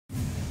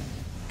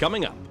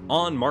Coming up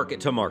on Market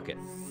to Market,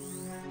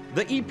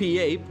 the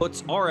EPA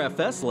puts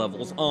RFS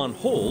levels on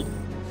hold,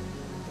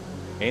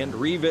 and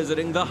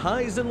revisiting the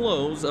highs and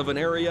lows of an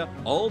area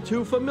all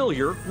too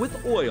familiar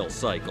with oil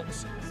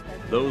cycles.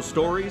 Those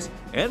stories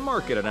and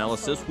market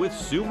analysis with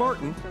Sue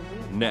Martin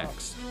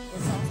next.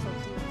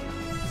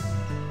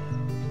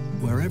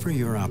 Wherever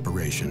your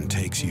operation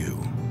takes you,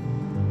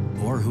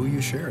 or who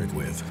you share it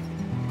with,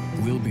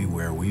 we'll be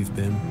where we've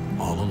been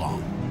all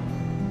along.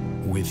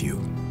 With you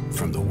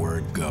from the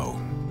word go.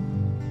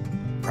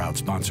 Proud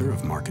sponsor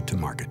of Market to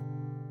Market.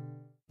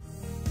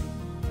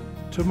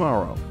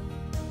 Tomorrow.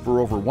 For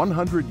over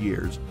 100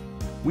 years,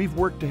 we've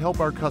worked to help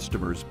our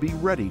customers be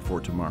ready for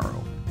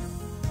tomorrow.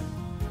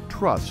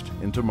 Trust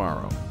in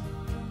tomorrow.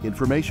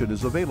 Information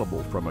is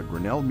available from a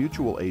Grinnell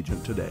Mutual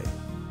agent today.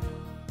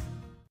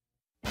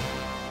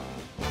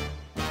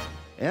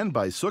 And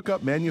by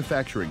Sukup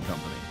Manufacturing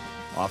Company,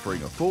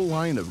 offering a full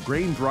line of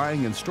grain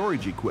drying and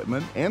storage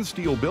equipment and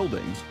steel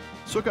buildings.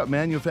 Sukup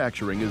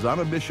Manufacturing is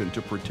on a mission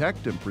to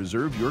protect and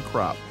preserve your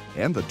crop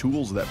and the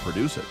tools that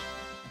produce it.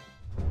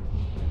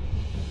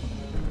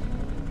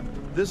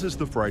 This is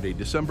the Friday,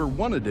 December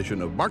 1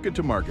 edition of Market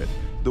to Market,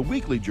 the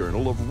weekly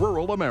journal of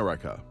rural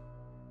America.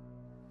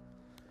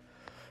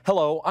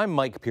 Hello, I'm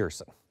Mike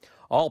Pearson.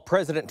 All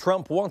President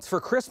Trump wants for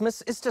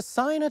Christmas is to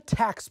sign a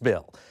tax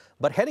bill.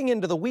 But heading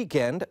into the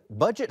weekend,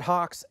 budget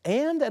hawks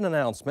and an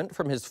announcement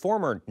from his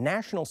former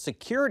national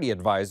security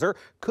advisor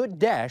could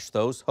dash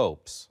those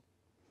hopes.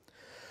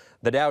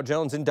 The Dow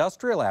Jones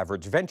Industrial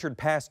Average ventured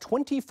past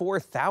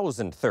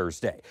 24,000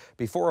 Thursday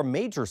before a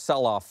major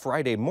sell-off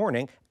Friday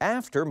morning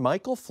after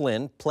Michael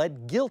Flynn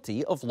pled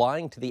guilty of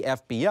lying to the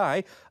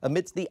FBI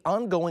amidst the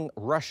ongoing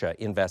Russia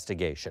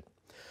investigation.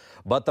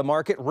 But the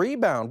market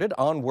rebounded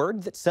on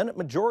word that Senate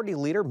Majority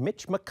Leader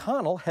Mitch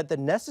McConnell had the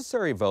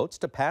necessary votes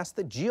to pass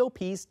the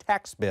GOP's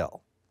tax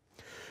bill.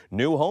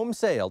 New home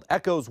sales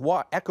echoed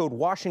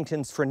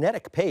Washington's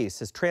frenetic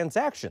pace as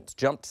transactions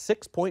jumped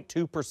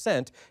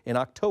 6.2% in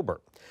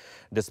October.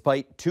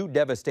 Despite two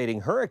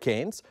devastating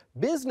hurricanes,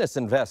 business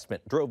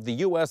investment drove the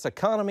U.S.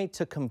 economy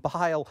to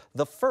compile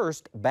the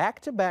first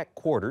back-to-back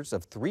quarters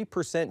of 3%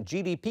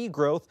 GDP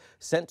growth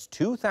since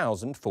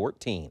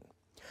 2014.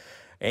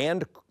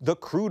 And the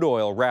crude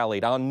oil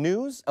rallied on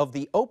news of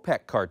the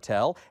OPEC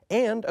cartel,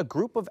 and a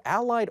group of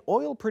allied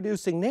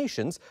oil-producing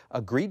nations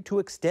agreed to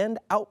extend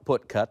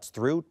output cuts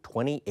through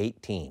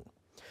 2018.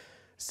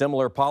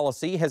 Similar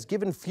policy has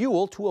given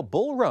fuel to a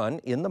bull run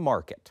in the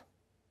market.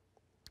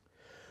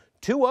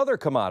 Two other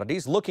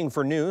commodities looking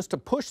for news to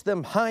push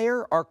them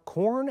higher are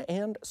corn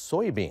and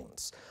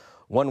soybeans.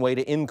 One way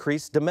to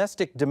increase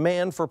domestic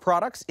demand for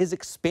products is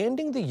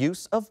expanding the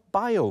use of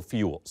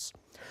biofuels.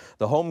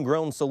 The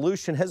homegrown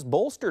solution has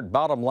bolstered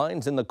bottom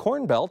lines in the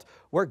Corn Belt,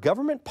 where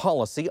government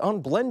policy on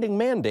blending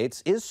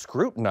mandates is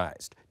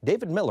scrutinized.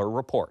 David Miller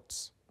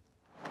reports.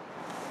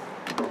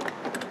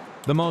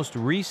 The most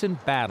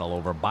recent battle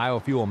over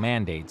biofuel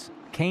mandates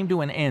came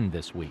to an end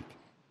this week.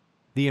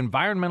 The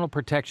Environmental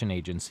Protection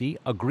Agency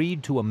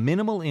agreed to a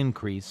minimal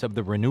increase of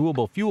the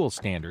renewable fuel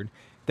standard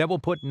that will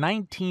put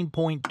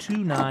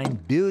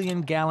 19.29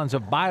 billion gallons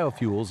of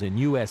biofuels in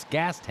U.S.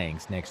 gas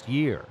tanks next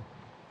year.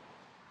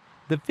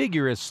 The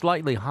figure is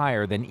slightly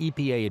higher than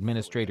EPA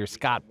Administrator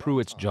Scott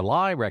Pruitt's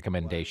July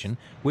recommendation,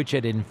 which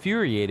had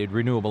infuriated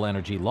renewable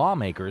energy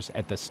lawmakers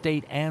at the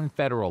state and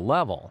federal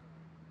level.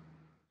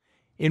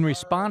 In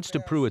response to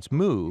Pruitt's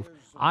move,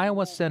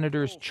 Iowa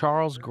Senators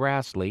Charles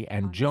Grassley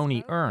and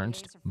Joni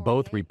Ernst,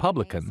 both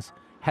Republicans,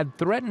 had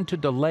threatened to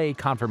delay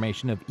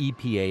confirmation of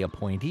EPA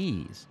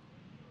appointees.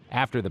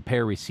 After the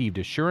pair received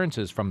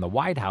assurances from the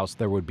White House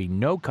there would be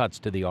no cuts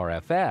to the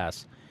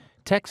RFS,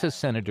 Texas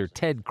Senator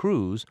Ted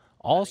Cruz,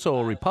 also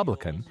a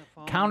Republican,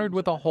 countered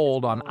with a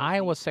hold on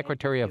Iowa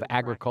Secretary of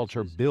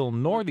Agriculture Bill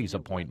Northey's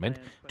appointment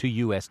to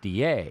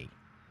USDA.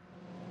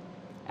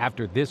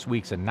 After this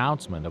week's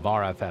announcement of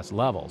RFS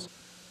levels,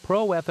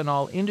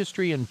 pro-ethanol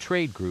industry and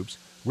trade groups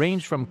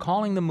ranged from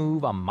calling the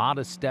move a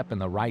modest step in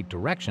the right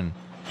direction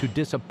to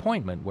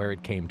disappointment where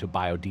it came to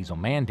biodiesel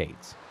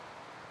mandates.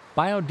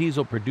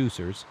 Biodiesel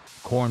producers,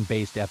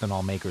 corn-based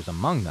ethanol makers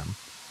among them,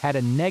 had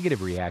a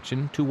negative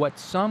reaction to what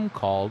some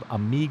called a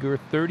meager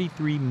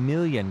 33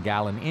 million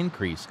gallon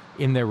increase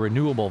in their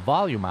renewable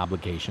volume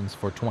obligations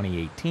for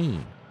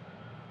 2018.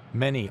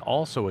 Many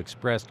also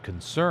expressed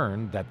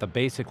concern that the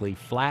basically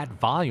flat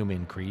volume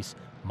increase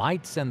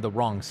might send the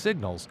wrong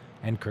signals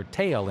and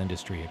curtail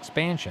industry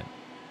expansion.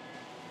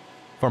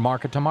 For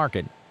Market to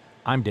Market,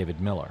 I'm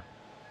David Miller.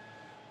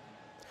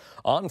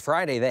 On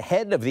Friday, the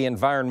head of the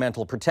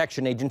Environmental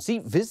Protection Agency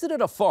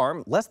visited a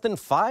farm less than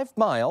 5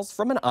 miles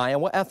from an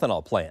Iowa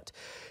ethanol plant.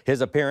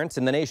 His appearance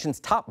in the nation's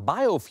top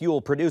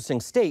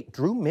biofuel-producing state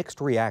drew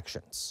mixed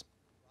reactions.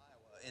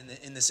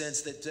 In the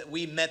sense that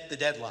we met the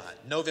deadline.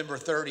 November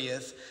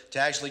 30th, to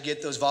actually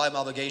get those volume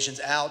obligations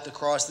out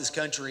across this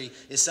country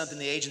is something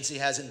the agency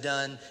hasn't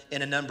done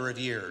in a number of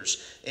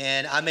years.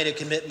 And I made a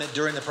commitment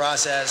during the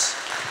process.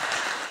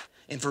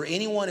 And for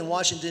anyone in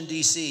Washington,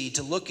 D.C.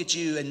 to look at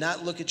you and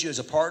not look at you as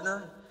a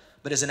partner,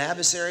 But as an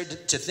adversary,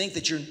 to think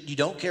that you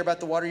don't care about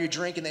the water you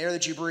drink and the air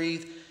that you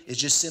breathe is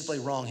just simply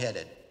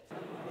wrong-headed.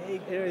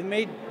 It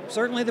made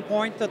certainly the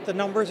point that the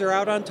numbers are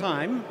out on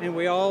time, and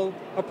we all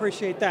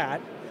appreciate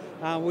that.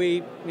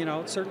 We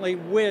certainly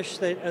wish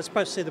that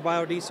especially the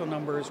biodiesel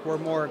numbers were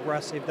more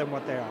aggressive than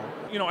what they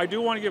are. I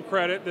do want to give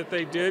credit that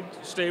they did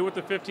stay with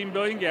the 15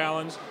 billion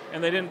gallons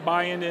and they didn't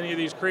buy into any of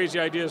these crazy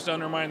ideas to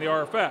undermine the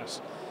RFS.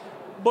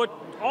 But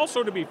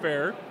also, to be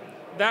fair,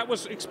 that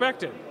was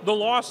expected. The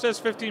law says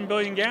 15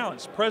 billion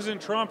gallons.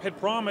 President Trump had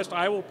promised,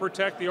 I will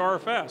protect the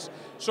RFS.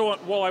 So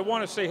while I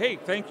want to say, hey,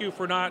 thank you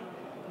for not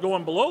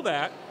going below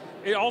that,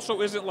 it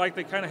also isn't like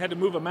they kind of had to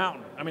move a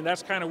mountain. I mean,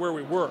 that's kind of where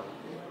we were.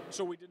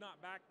 So we did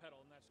not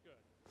backpedal, and that's good.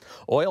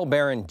 Oil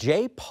Baron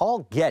J.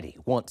 Paul Getty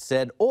once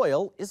said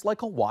oil is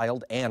like a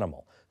wild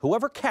animal.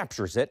 Whoever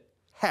captures it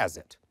has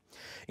it.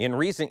 In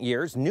recent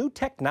years, new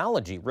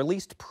technology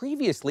released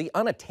previously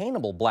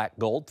unattainable black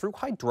gold through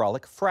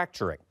hydraulic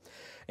fracturing.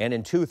 And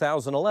in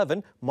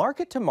 2011,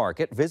 Market to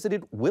Market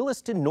visited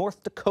Williston,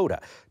 North Dakota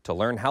to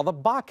learn how the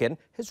Bakken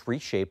has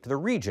reshaped the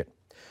region.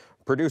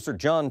 Producer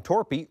John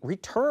Torpy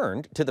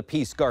returned to the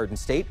Peace Garden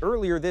State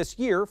earlier this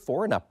year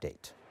for an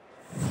update.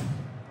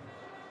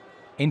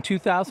 In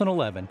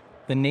 2011,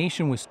 the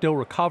nation was still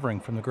recovering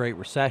from the Great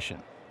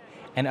Recession,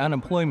 and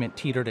unemployment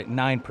teetered at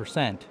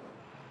 9%,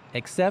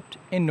 except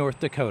in North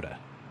Dakota.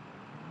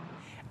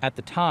 At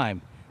the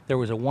time, there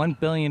was a $1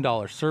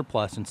 billion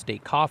surplus in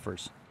state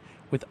coffers,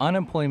 with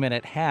unemployment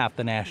at half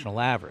the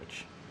national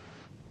average.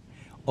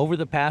 Over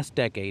the past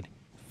decade,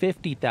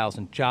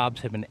 50,000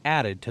 jobs have been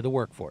added to the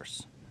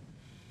workforce.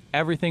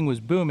 Everything was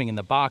booming in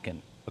the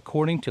Bakken,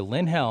 according to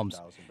Lynn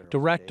Helms,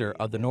 director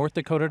of the North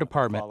Dakota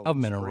Department of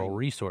Mineral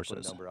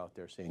Resources.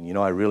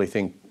 I really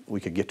think we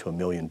could get to 1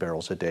 million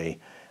barrels a day,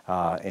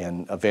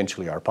 and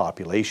eventually our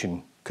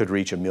population could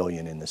reach 1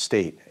 million in the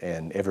state,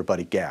 and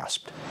everybody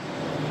gasped.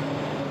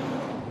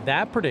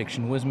 That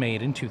prediction was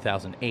made in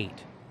 2008,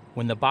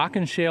 when the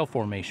Bakken Shale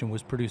Formation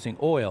was producing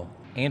oil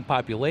and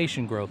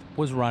population growth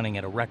was running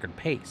at a record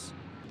pace.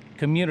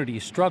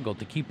 Communities struggled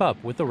to keep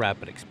up with the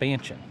rapid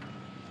expansion.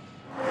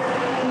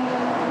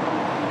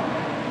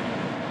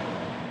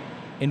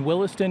 In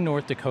Williston,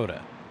 North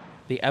Dakota,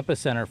 the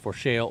epicenter for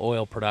shale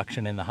oil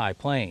production in the High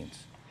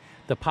Plains,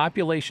 the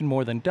population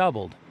more than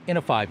doubled in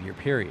a 5-year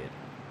period.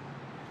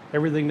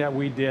 Everything that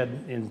we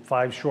did in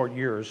 6 short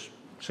years,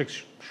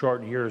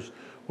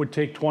 would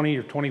take 20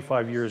 or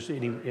 25 years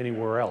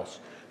anywhere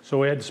else. So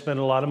we had to spend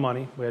a lot of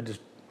money. We had to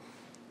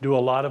do a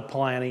lot of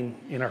planning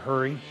in a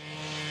hurry.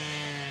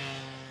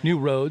 New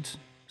roads,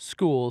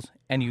 schools,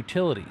 and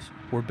utilities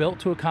were built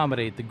to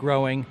accommodate the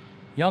growing,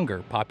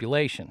 younger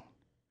population.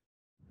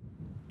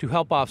 To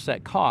help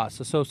offset costs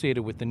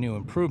associated with the new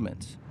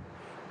improvements,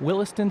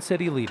 Williston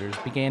city leaders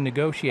began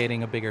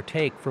negotiating a bigger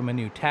take from a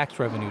new tax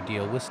revenue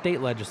deal with state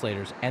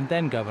legislators and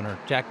then Governor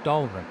Jack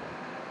Dalrymple.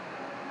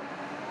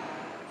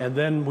 And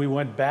then we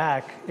went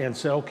back and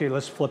said, okay,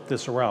 let's flip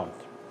this around.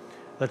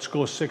 Let's go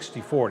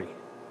 60-40.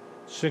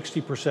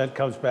 60%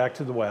 comes back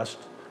to the west,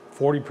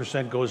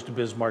 40% goes to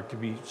Bismarck to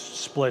be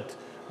split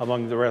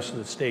among the rest of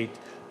the state,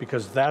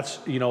 because that's,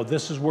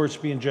 this is where it's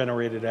being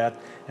generated at,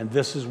 and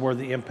this is where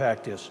the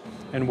impact is.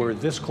 And we're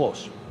this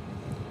close.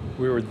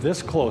 We were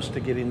this close to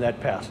getting that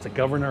passed. The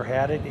governor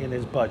had it in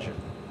his budget.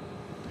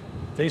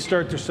 They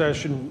start their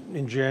session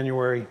in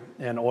January,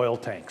 and oil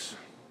tanks.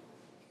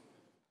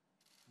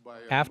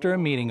 After a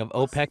meeting of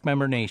OPEC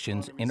member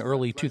nations in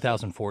early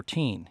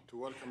 2014,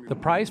 the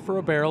price for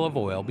a barrel of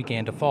oil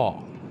began to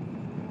fall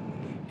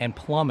and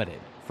plummeted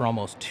for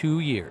almost 2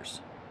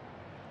 years.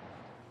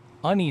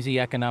 Uneasy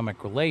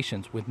economic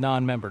relations with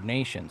non-member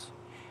nations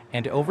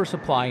and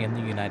oversupply in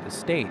the United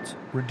States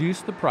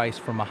reduced the price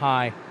from a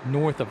high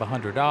north of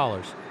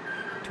 $100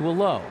 to a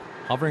low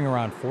hovering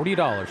around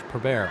 $40 per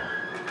barrel.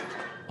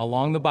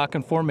 Along the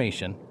Bakken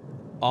Formation,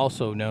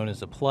 also known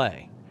as a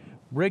play,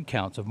 rig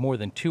counts of more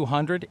than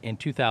 200 in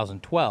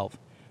 2012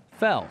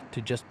 fell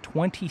to just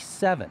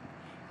 27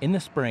 in the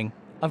spring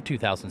of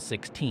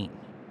 2016.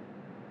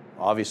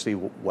 Obviously,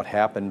 what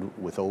happened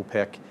with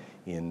OPEC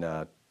in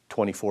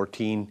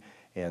 2014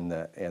 and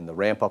the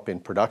ramp up in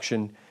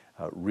production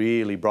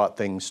really brought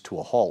things to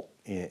a halt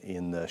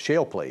in the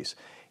shale plays.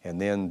 And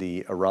then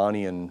the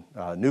Iranian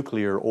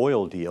nuclear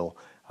oil deal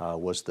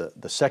was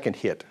the second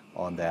hit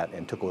on that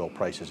and took oil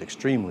prices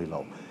extremely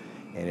low.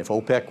 And if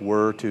OPEC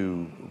were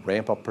to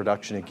ramp up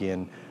production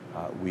again,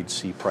 we'd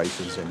see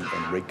prices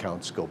and rig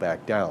counts go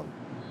back down.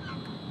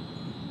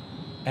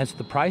 As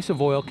the price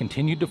of oil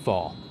continued to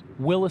fall,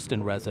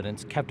 Williston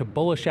residents kept a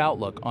bullish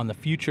outlook on the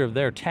future of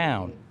their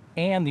town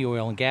and the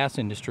oil and gas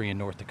industry in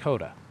North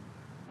Dakota.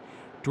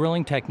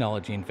 Drilling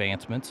technology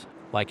advancements,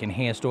 like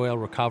enhanced oil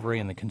recovery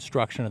and the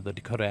construction of the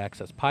Dakota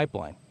Access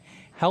Pipeline,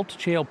 helped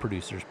shale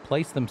producers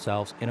place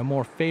themselves in a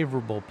more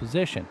favorable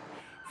position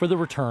for the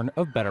return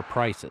of better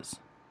prices.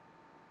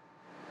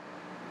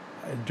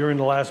 During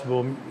the last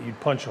boom, you'd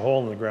punch a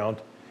hole in the ground,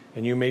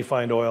 and you may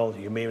find oil,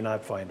 you may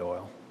not find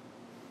oil.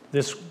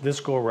 This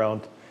go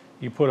around,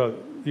 you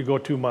go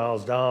 2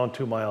 miles down,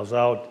 2 miles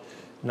out,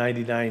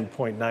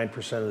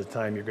 99.9% of the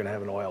time you're going to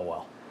have an oil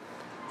well.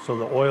 So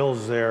the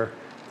oil's there,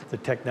 the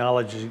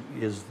technology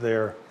is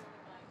there.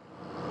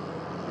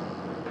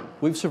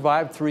 We've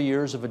survived 3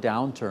 years of a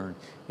downturn,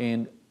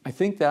 and I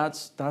think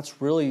that's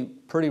really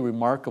pretty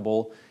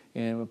remarkable.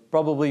 And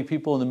probably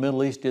people in the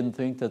Middle East didn't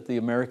think that the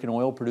American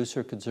oil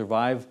producer could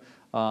survive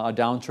a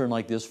downturn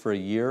like this for a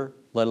year,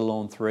 let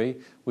alone 3.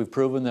 We've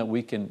proven that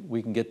we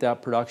can get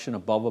that production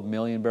above 1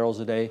 million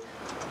barrels a day.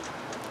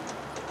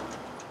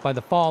 By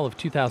the fall of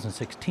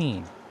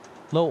 2016,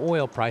 low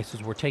oil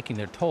prices were taking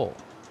their toll.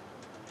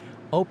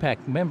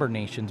 OPEC member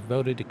nations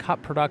voted to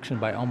cut production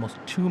by almost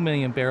 2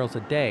 million barrels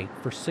a day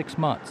for 6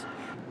 months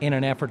in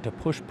an effort to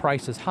push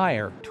prices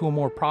higher to a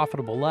more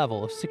profitable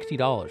level of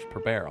 $60 per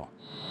barrel.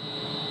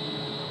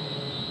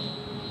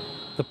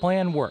 The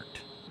plan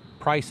worked.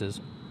 Prices,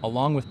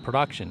 along with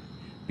production,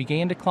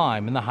 began to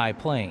climb in the high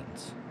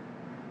plains.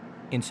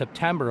 In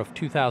September of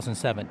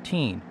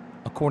 2017,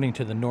 according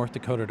to the North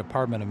Dakota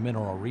Department of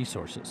Mineral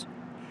Resources,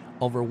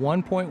 over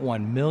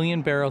 1.1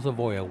 million barrels of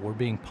oil were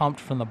being pumped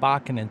from the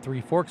Bakken and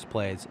Three Forks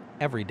plays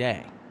every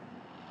day.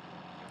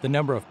 The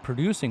number of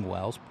producing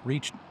wells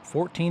reached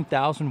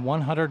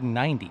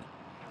 14,190,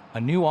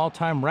 a new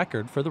all-time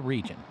record for the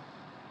region.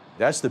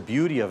 That's the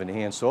beauty of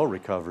enhanced oil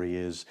recovery,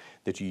 is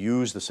that you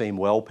use the same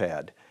well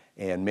pad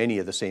and many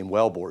of the same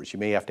well bores. You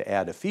may have to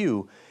add a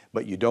few,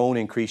 but you don't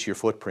increase your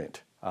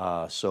footprint.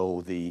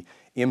 So the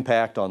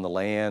impact on the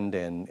land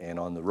and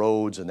on the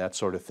roads and that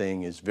sort of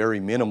thing is very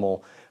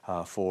minimal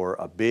for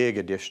a big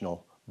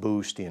additional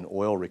boost in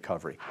oil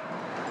recovery.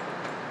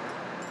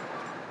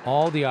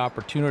 All the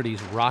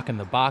opportunities rocking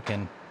the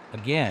Bakken,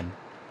 again,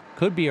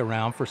 could be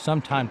around for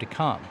some time to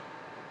come.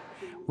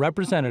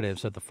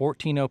 Representatives of the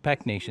 14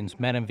 OPEC nations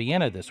met in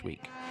Vienna this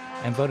week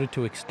and voted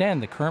to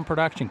extend the current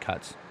production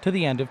cuts to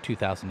the end of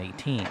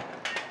 2018.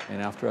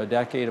 And after a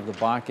decade of the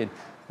Bakken,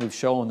 we've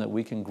shown that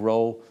we can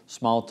grow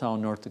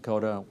small-town North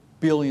Dakota,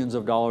 billions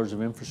of dollars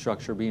of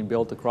infrastructure being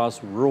built across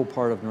the rural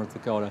part of North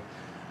Dakota.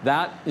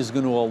 That is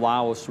going to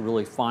allow us to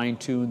really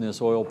fine-tune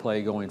this oil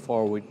play going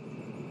forward.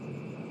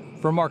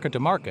 For Market to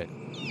Market,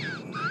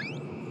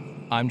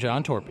 I'm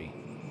John Torpy.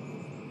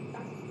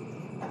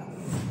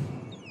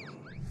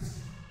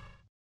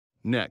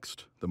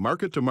 Next, the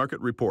Market to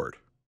Market report.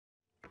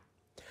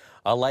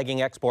 A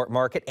lagging export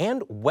market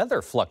and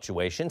weather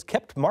fluctuations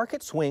kept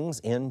market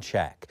swings in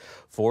check.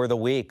 For the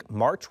week,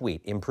 March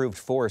wheat improved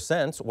 4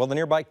 cents, while the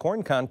nearby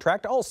corn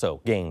contract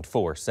also gained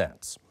 4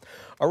 cents.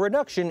 A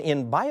reduction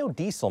in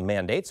biodiesel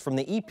mandates from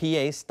the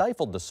EPA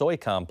stifled the soy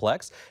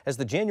complex as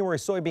the January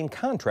soybean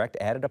contract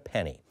added a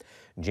penny.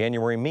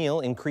 January meal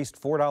increased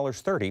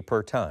 $4.30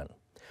 per ton.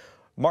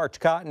 March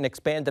cotton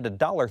expanded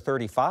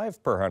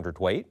 $1.35 per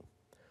hundredweight.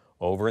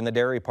 Over in the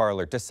dairy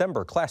parlor,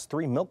 December Class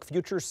 3 milk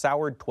futures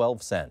soured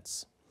 12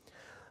 cents.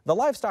 The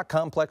livestock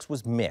complex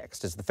was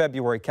mixed as the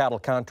February cattle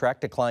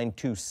contract declined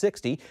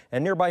 $2.60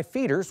 and nearby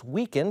feeders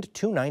weakened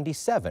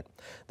 $2.97.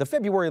 The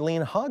February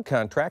lean hog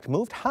contract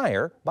moved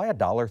higher by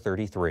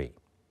 $1.33.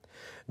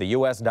 The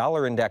U.S.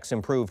 dollar index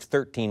improved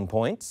 13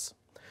 points.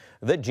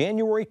 The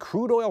January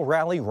crude oil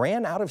rally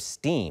ran out of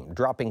steam,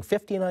 dropping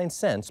 59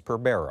 cents per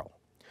barrel.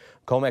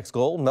 COMEX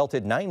gold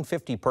melted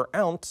 $9.50 per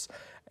ounce,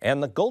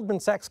 and the Goldman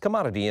Sachs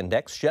Commodity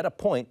Index shed a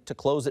point to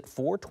close at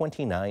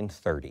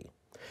 429.30.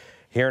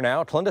 Here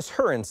now to lend us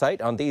her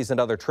insight on these and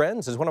other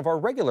trends is one of our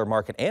regular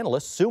market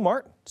analysts, Sue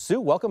Martin. Sue,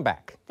 welcome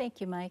back.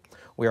 Thank you, Mike.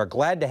 We are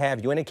glad to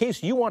have you. And in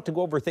case you want to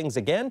go over things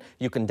again,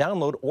 you can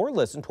download or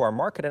listen to our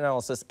Market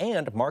Analysis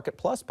and Market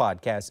Plus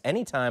podcasts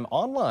anytime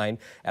online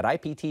at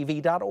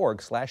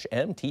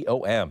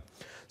iptv.org/MTOM.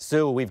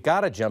 Sue, we've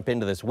got to jump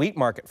into this wheat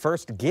market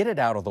first, get it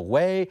out of the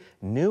way.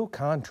 New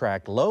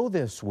contract low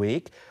this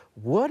week.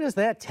 What does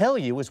that tell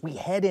you as we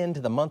head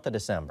into the month of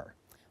December?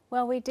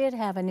 Well, we did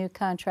have a new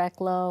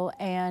contract low,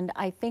 and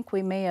I think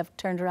we may have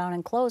turned around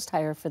and closed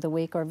higher for the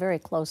week, or very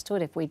close to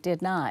it if we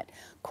did not.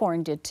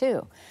 Corn did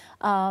too.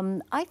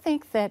 I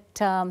think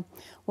that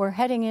we're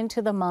heading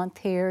into the month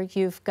here.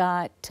 You've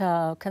got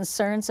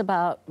concerns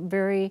about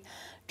very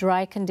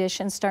dry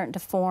conditions starting to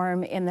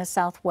form in the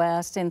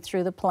southwest and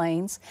through the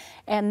plains,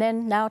 and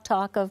then now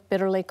talk of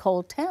bitterly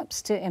cold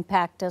temps to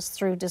impact us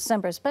through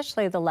December,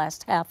 especially the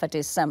last half of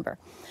December.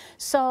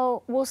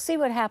 So we'll see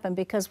what happens,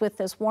 because with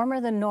this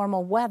warmer than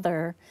normal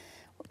weather,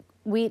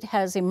 wheat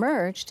has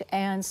emerged,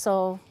 and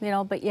so,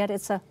 but yet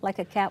it's like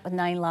a cat with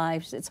 9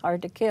 lives. It's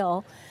hard to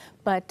kill,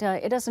 but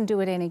it doesn't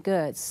do it any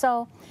good.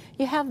 So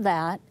you have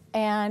that,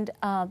 and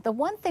the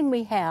one thing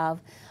we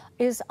have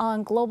is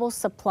on global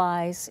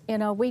supplies.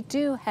 We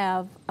do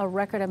have a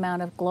record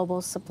amount of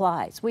global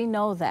supplies. We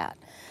know that.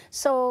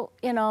 So,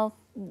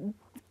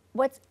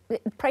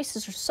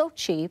 prices are so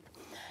cheap,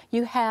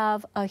 you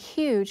have a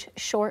huge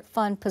short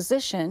fund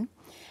position,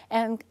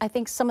 and I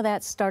think some of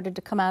that started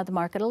to come out of the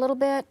market a little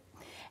bit,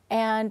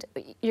 and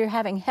you're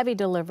having heavy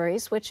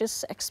deliveries, which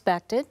is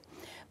expected.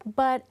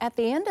 But at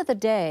the end of the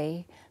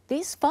day,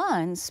 these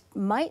funds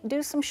might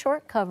do some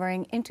short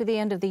covering into the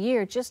end of the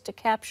year just to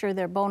capture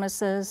their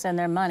bonuses and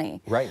their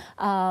money. Right.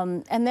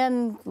 And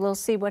then we'll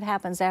see what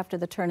happens after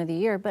the turn of the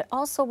year. But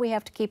also we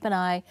have to keep an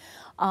eye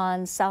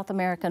on South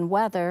American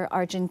weather.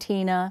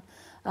 Argentina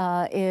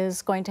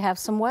is going to have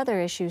some weather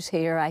issues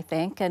here, I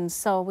think. And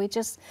so we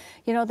just,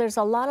 you know, there's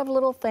a lot of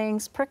little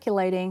things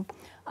percolating,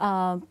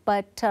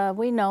 but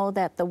we know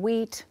that the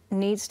wheat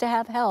needs to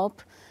have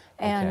help.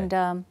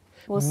 And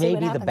we'll see what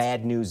Maybe happens. the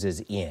bad news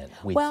is in,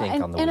 we well, think,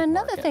 and, on the and wheat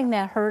another market. thing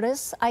that hurt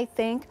us, I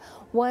think,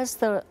 was,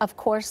 of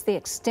course, the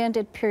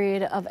extended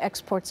period of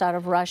exports out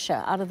of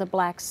Russia, out of the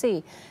Black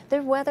Sea.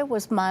 Their weather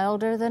was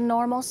milder than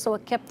normal, so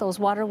it kept those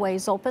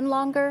waterways open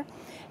longer.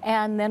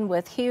 And then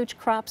with huge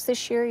crops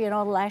this year, you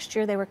know, last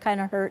year they were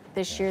kind of hurt.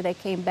 This year they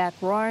came back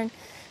roaring.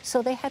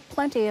 So they had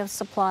plenty of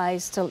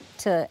supplies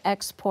to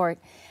export.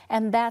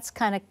 And that's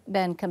kind of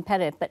been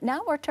competitive. But now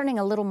we're turning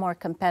a little more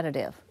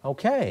competitive.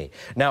 Okay.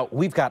 Now,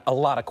 we've got a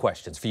lot of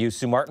questions for you,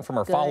 Sue Martin, from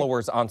our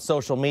followers on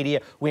social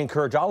media. We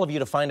encourage all of you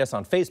to find us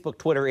on Facebook,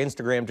 Twitter,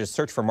 Instagram. Just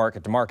search for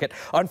Market to Market.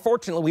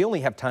 Unfortunately, we only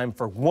have time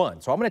for one.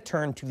 So I'm going to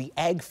turn to the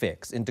Ag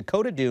Fix in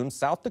Dakota Dunes,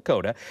 South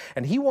Dakota.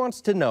 And he wants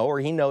to know,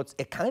 or he notes,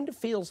 it kind of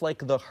feels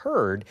like the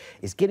herd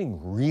is getting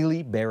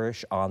really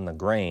bearish on the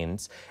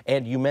grains.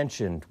 And you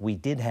mentioned we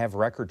did have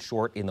record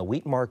short in the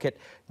wheat market.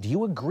 Do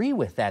you agree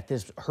with that,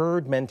 this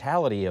herd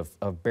mentality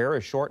of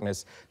bearish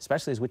shortness,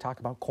 especially as we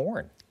talk about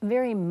corn?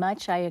 Very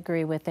much I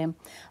agree with him.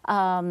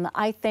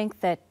 I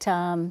think that,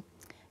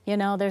 you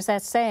know, there's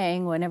that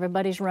saying, when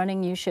everybody's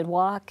running, you should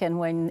walk, and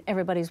when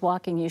everybody's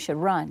walking, you should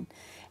run.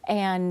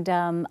 And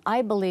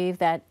I believe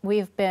that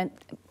we've been,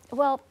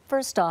 well,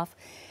 first off,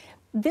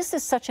 this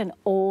is such an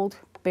old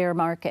bear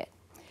market.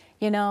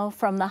 You know,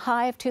 from the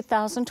high of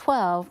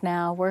 2012,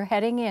 now we're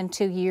heading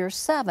into year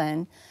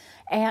 7.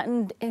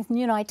 And,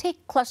 you know, I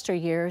take cluster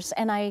years,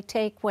 and I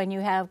take when you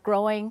have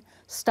growing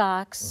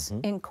stocks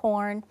in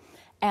corn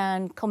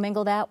and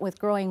commingle that with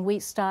growing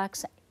wheat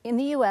stocks in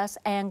the U.S.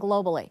 and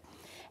globally.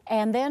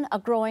 And then a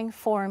growing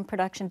foreign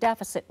production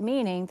deficit,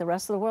 meaning the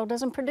rest of the world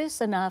doesn't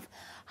produce enough.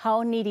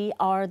 How needy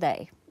are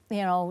they?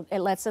 You know, it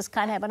lets us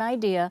kind of have an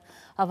idea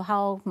of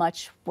how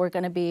much we're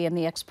going to be in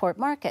the export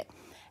market.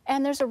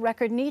 And there's a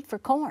record need for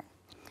corn.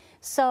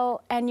 So,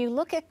 and you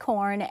look at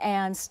corn,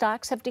 and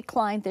stocks have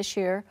declined this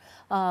year.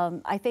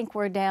 I think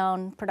we're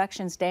down,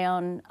 production's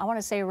down, I want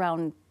to say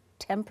around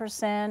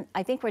 10%.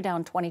 I think we're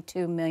down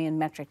 22 million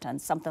metric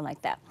tons, something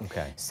like that.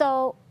 Okay.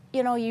 So,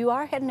 you know, you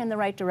are heading in the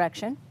right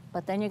direction,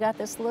 but then you got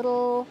this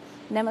little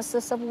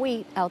nemesis of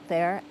wheat out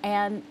there,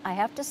 and I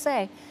have to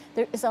say,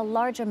 there is a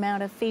large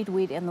amount of feed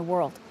wheat in the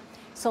world.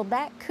 So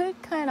that could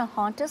kind of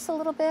haunt us a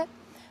little bit.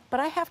 But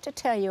I have to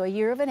tell you, a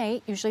year of an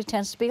 8 usually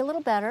tends to be a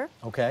little better.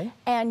 Okay.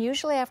 And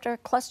usually after a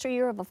cluster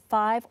year of a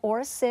 5 or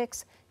a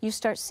 6, you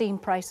start seeing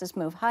prices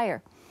move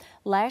higher.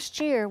 Last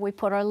year, we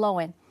put our low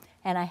in.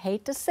 And I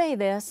hate to say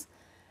this,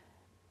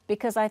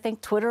 because I think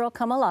Twitter will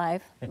come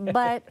alive,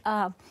 but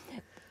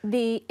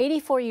the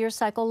 84-year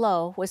cycle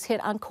low was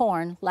hit on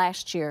corn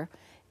last year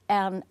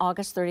on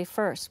August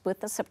 31st with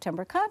the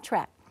September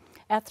contract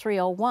at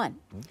 301.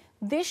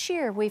 This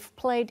year, we've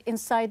played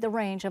inside the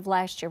range of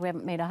last year. We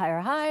haven't made a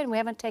higher high, and we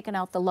haven't taken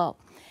out the low.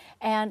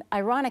 And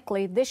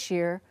ironically, this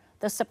year,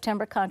 the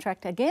September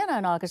contract, again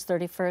on August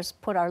 31st,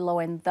 put our low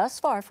in thus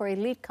far for a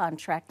lead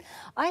contract.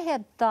 I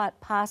had thought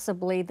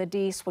possibly the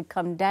DEES would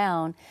come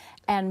down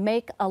and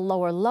make a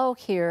lower low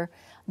here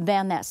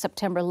than that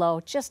September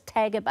low. Just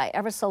tag it by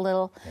ever so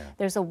little. Yeah.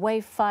 There's a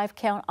wave 5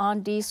 count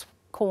on DEES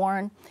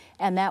corn,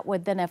 and that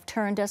would then have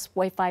turned us.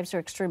 Wave 5s are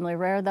extremely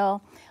rare,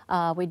 though.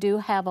 We do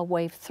have a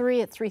wave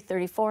 3 at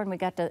 334, and we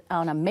got to,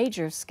 on a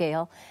major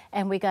scale,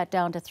 and we got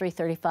down to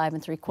 335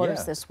 and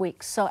 3/4 this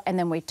week. So, and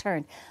then we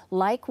turned.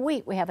 Like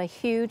wheat, we have a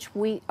huge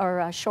wheat or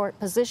a short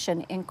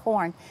position in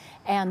corn,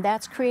 and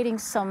that's creating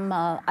some,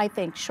 I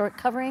think, short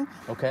covering.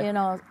 Okay. You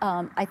know,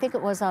 I think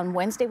it was on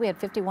Wednesday we had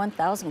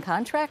 51,000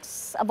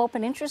 contracts of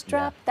open interest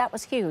drop. Yeah. That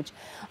was huge.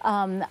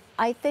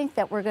 I think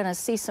that we're going to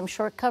see some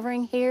short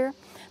covering here.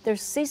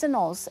 There's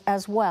seasonals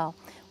as well,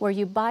 where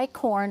you buy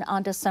corn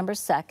on December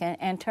 2nd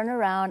and turn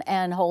around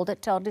and hold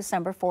it till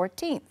December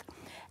 14th.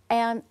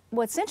 And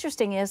what's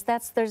interesting is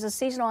there's a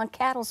seasonal on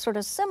cattle sort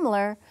of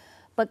similar,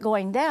 but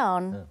going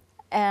down,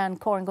 and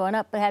corn going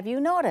up. But have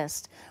you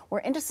noticed we're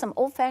into some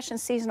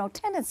old-fashioned seasonal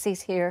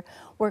tendencies here,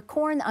 where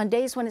corn on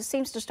days when it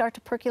seems to start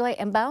to percolate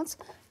and bounce,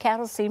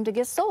 cattle seem to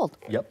get sold.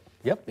 Yep.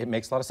 Yep, it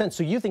makes a lot of sense.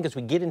 So you think as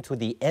we get into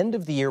the end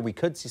of the year, we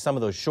could see some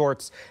of those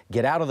shorts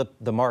get out of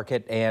the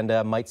market and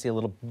might see a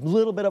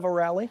little bit of a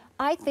rally?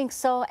 I think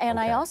so, and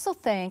I also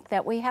think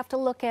that we have to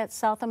look at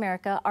South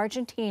America,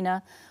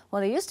 Argentina.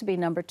 Well, they used to be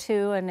number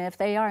 2, and if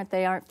they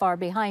aren't far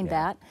behind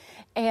that.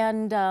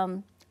 And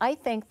I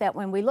think that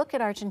when we look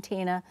at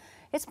Argentina,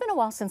 it's been a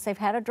while since they've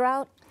had a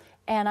drought.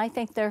 And I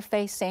think they're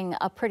facing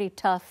a pretty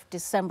tough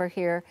December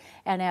here.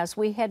 And as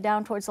we head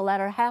down towards the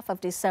latter half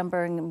of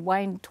December and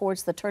wind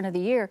towards the turn of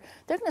the year,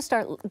 they're going to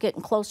start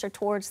getting closer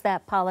towards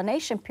that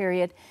pollination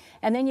period.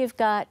 And then you've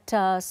got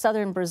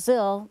southern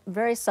Brazil,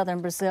 very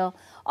southern Brazil,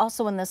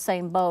 also in the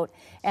same boat.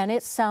 And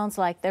it sounds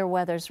like their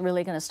weather's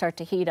really going to start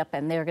to heat up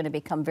and they're going to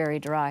become very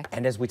dry.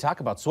 And as we talk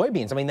about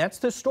soybeans, I mean, that's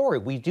the story.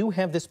 We do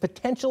have this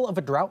potential of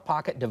a drought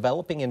pocket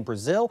developing in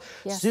Brazil.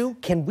 Yes. Sue,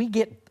 can we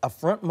get a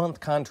front month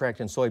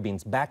contract in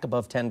soybeans back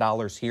above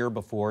 $10 here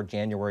before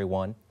January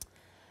 1?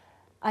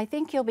 I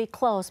think you'll be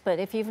close, but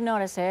if you've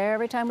noticed,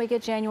 every time we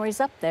get January's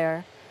up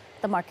there,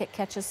 the market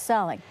catches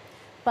selling.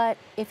 But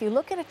if you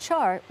look at a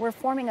chart, we're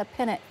forming a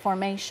pennant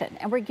formation,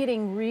 and we're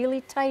getting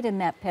really tight in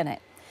that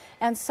pennant.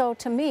 And so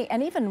to me,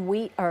 and even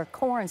wheat or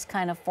corn's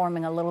kind of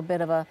forming a little bit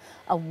of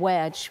a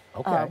wedge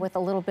with a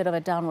little bit of a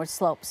downward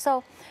slope.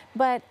 So,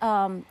 but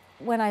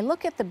when I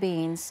look at the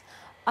beans,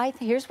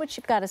 here's what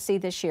you've got to see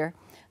this year.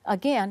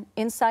 Again,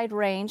 inside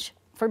range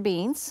for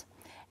beans.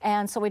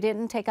 And so we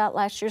didn't take out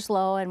last year's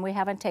low, and we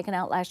haven't taken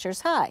out last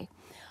year's high.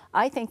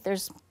 I think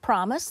there's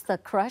promise. The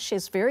crush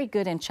is very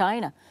good in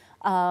China,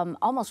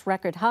 almost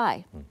record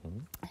high.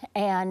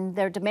 And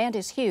their demand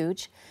is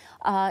huge.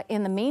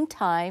 In the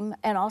meantime,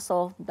 and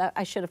also,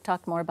 I should have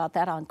talked more about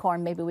that on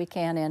corn. Maybe we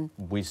can in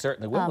We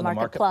certainly will in the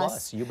Market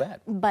Plus. You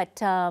bet.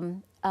 But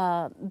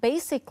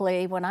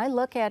basically, when I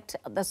look at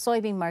the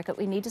soybean market,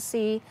 we need to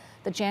see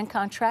the Jan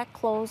contract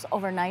close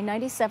over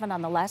 $9.97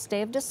 on the last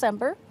day of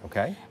December.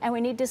 Okay. And we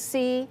need to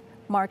see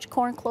March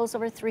corn close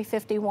over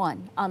 $3.51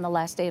 on the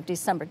last day of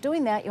December.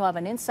 Doing that, you'll have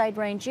an inside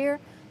range year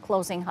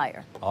closing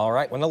higher. All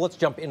right, well, now let's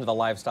jump into the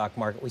livestock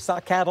market. We saw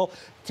cattle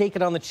take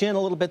it on the chin a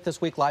little bit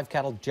this week. Live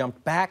cattle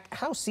jumped back.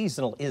 How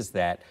seasonal is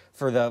that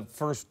for the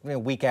first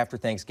week after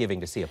Thanksgiving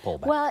to see a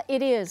pullback? Well,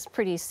 it is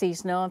pretty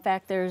seasonal. In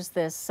fact, there's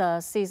this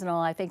seasonal,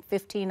 I think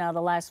 15 out of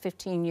the last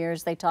 15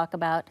 years they talk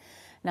about.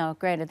 Now,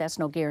 granted, that's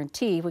no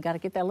guarantee. We got to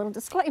get that little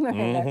disclaimer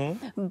in there.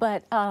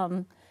 But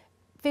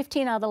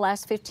 15 out of the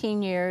last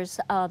 15 years,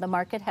 the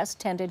market has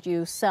tended,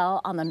 you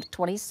sell on the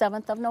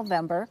 27th of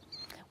November,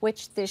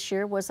 which this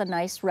year was a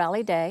nice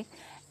rally day,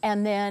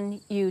 and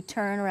then you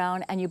turn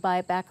around and you buy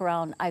it back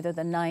around either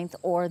the 9th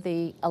or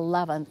the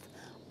 11th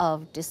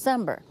of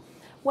December.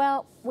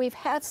 Well, we've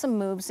had some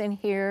moves in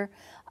here.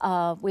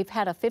 We've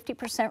had a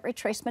 50%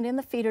 retracement in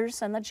the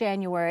feeders in the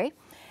January,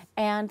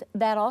 and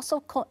that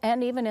also,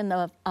 and even in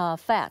the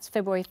fats,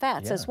 February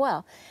fats as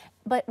well.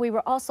 But we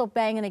were also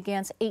banging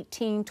against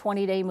 18,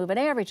 20-day moving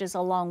averages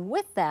along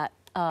with that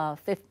 50%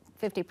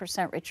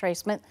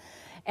 retracement.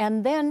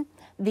 And then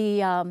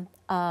the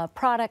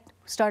product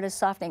started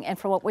softening, and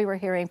for what we were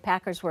hearing,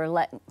 Packers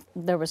were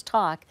there was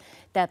talk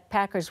that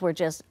Packers were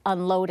just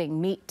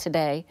unloading meat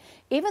today,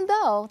 even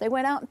though they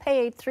went out and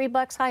paid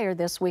 $3 higher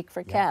this week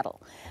for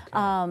cattle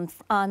on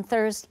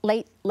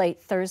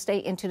late Thursday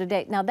into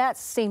today. Now that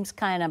seems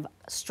kind of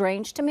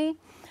strange to me.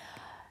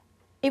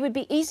 It would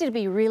be easy to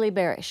be really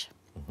bearish,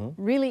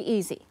 really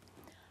easy.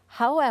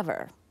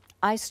 However,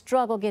 I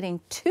struggle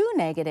getting too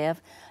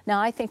negative. Now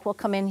I think we'll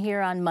come in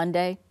here on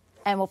Monday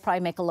and we'll probably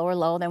make a lower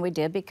low than we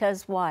did,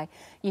 because why?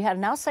 You had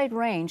an outside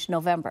range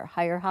November,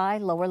 higher high,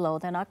 lower low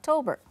than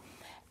October.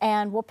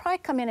 And we'll probably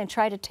come in and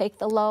try to take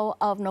the low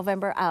of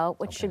November out,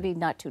 which should be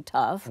not too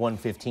tough.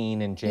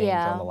 115 and change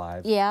on the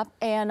live. Yeah,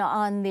 and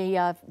on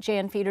the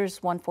Jan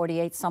feeders,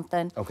 148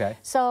 something. Okay.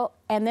 So,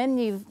 and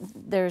then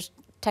there's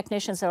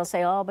technicians that'll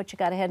say, oh, but you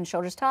got a head and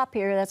shoulders top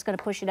here. That's going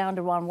to push you down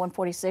to around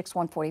 146,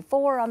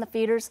 144 on the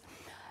feeders.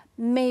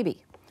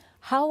 Maybe.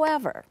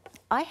 However,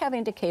 I have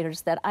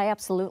indicators that I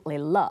absolutely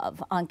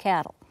love on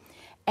cattle,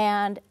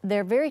 and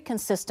they're very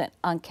consistent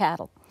on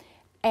cattle.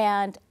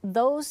 And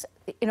those,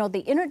 the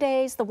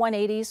interdays, the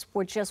 180s,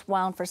 were just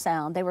wound for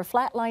sound. They were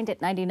flatlined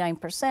at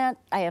 99%.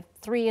 I have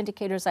 3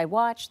 indicators I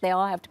watched. They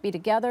all have to be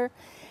together,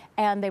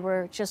 and they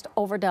were just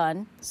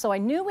overdone. So I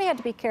knew we had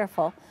to be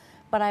careful,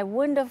 but I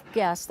wouldn't have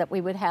guessed that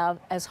we would have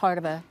as hard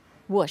of a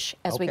whoosh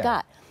as we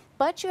got.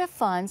 But you have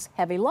funds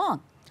heavy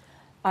long.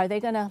 Are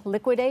they going to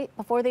liquidate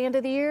before the end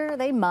of the year?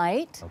 They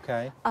might.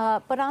 Okay.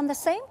 But on the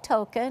same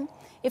token,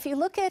 if you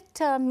look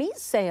at meat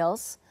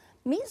sales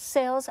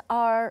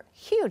are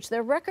huge.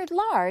 They're record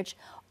large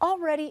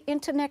already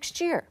into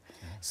next year.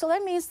 So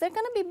that means they're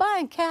going to be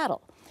buying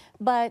cattle.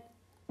 But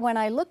when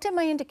I looked at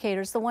my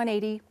indicators, the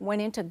 180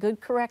 went into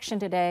good correction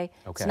today.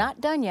 It's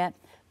not done yet,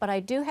 but I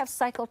do have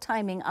cycle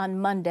timing on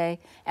Monday,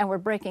 and we're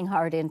breaking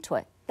hard into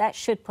it. That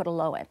should put a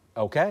low in.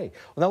 Okay.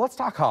 Well, now let's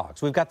talk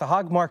hogs. We've got the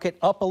hog market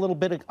up a little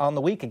bit on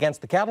the week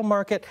against the cattle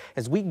market.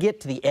 As we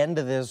get to the end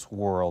of this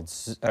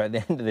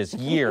the end of this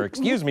year,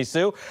 excuse me,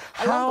 Sue,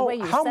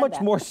 how much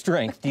more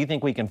strength do you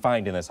think we can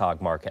find in this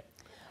hog market?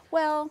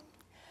 Well,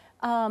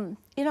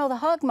 the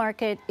hog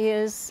market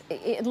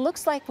it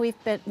looks like we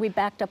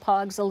backed up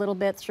hogs a little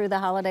bit through the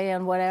holiday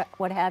and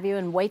what have you,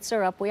 and weights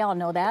are up. We all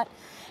know that.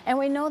 And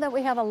we know that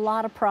we have a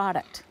lot of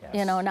product,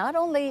 not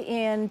only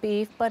in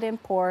beef, but in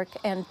pork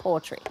and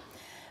poultry.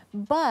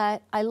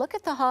 But I look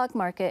at the hog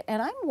market, and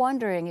I'm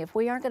wondering if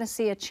we aren't going to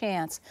see a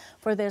chance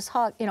for this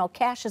hog.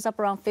 Cash is up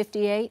around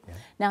 58.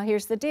 Now,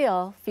 here's the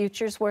deal.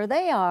 Futures where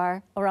they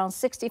are, around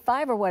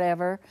 65 or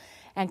whatever,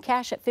 and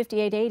cash at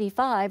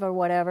 58.85 or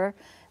whatever,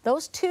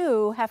 those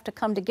two have to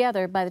come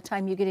together by the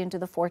time you get into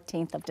the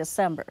 14th of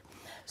December.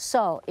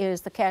 So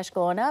is the cash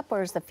going up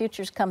or is the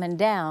futures coming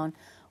down?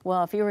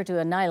 Well, if you were to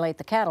annihilate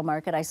the cattle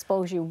market, I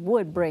suppose you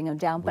would bring them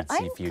down. But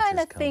I'm kind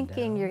of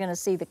thinking you're going to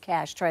see the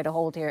cash try to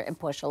hold here and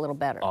push a little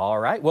better. All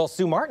right. Well,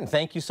 Sue Martin,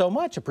 thank you so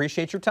much.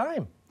 Appreciate your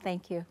time.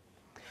 Thank you.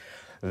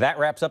 That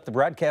wraps up the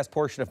broadcast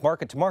portion of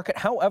Market to Market.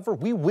 However,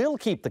 we will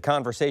keep the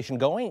conversation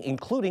going,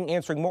 including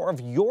answering more of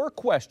your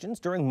questions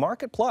during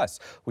Market Plus,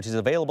 which is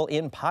available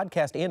in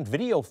podcast and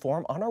video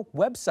form on our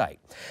website.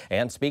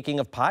 And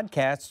speaking of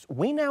podcasts,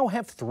 we now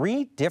have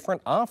 3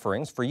 different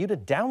offerings for you to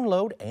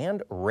download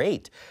and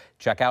rate.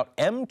 Check out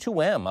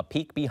M2M, a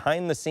peek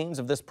behind the scenes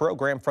of this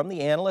program from the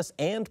analysts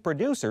and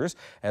producers,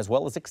 as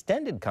well as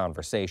extended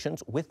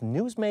conversations with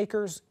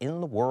newsmakers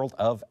in the world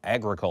of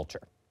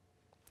agriculture.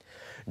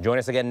 Join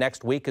us again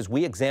next week as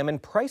we examine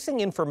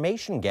pricing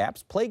information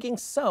gaps plaguing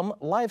some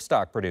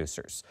livestock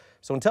producers.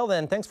 So until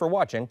then, thanks for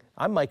watching.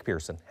 I'm Mike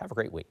Pearson. Have a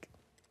great week.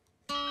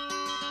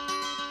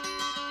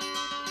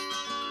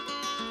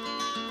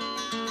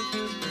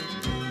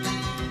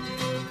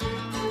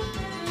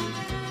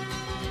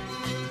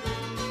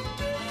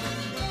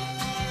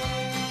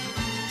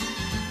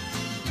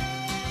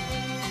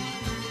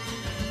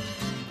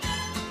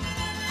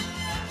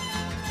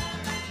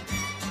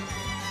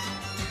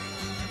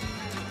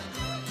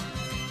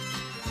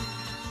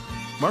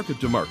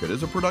 Market to Market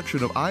is a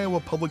production of Iowa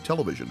Public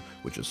Television,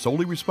 which is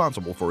solely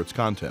responsible for its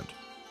content.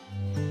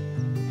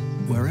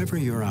 Wherever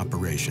your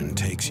operation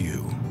takes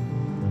you,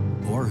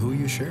 or who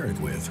you share it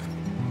with,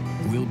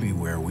 we'll be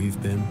where we've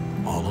been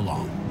all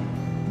along.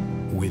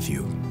 With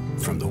you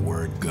from the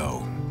word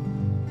go.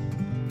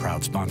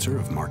 Proud sponsor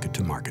of Market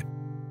to Market.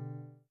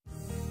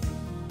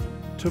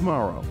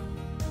 Tomorrow.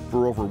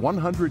 For over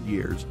 100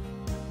 years,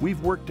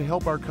 we've worked to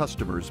help our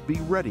customers be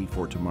ready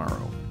for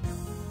tomorrow.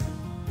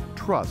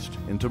 Trust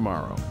in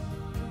tomorrow.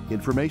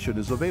 Information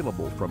is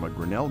available from a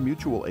Grinnell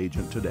Mutual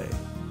agent today.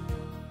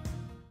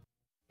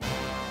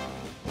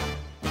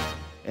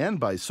 And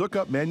by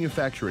Sukup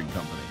Manufacturing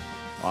Company.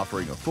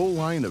 Offering a full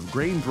line of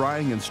grain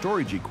drying and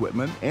storage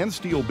equipment and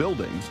steel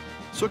buildings,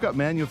 Sukup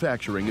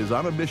Manufacturing is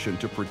on a mission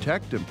to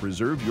protect and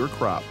preserve your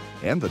crop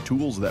and the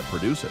tools that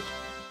produce it.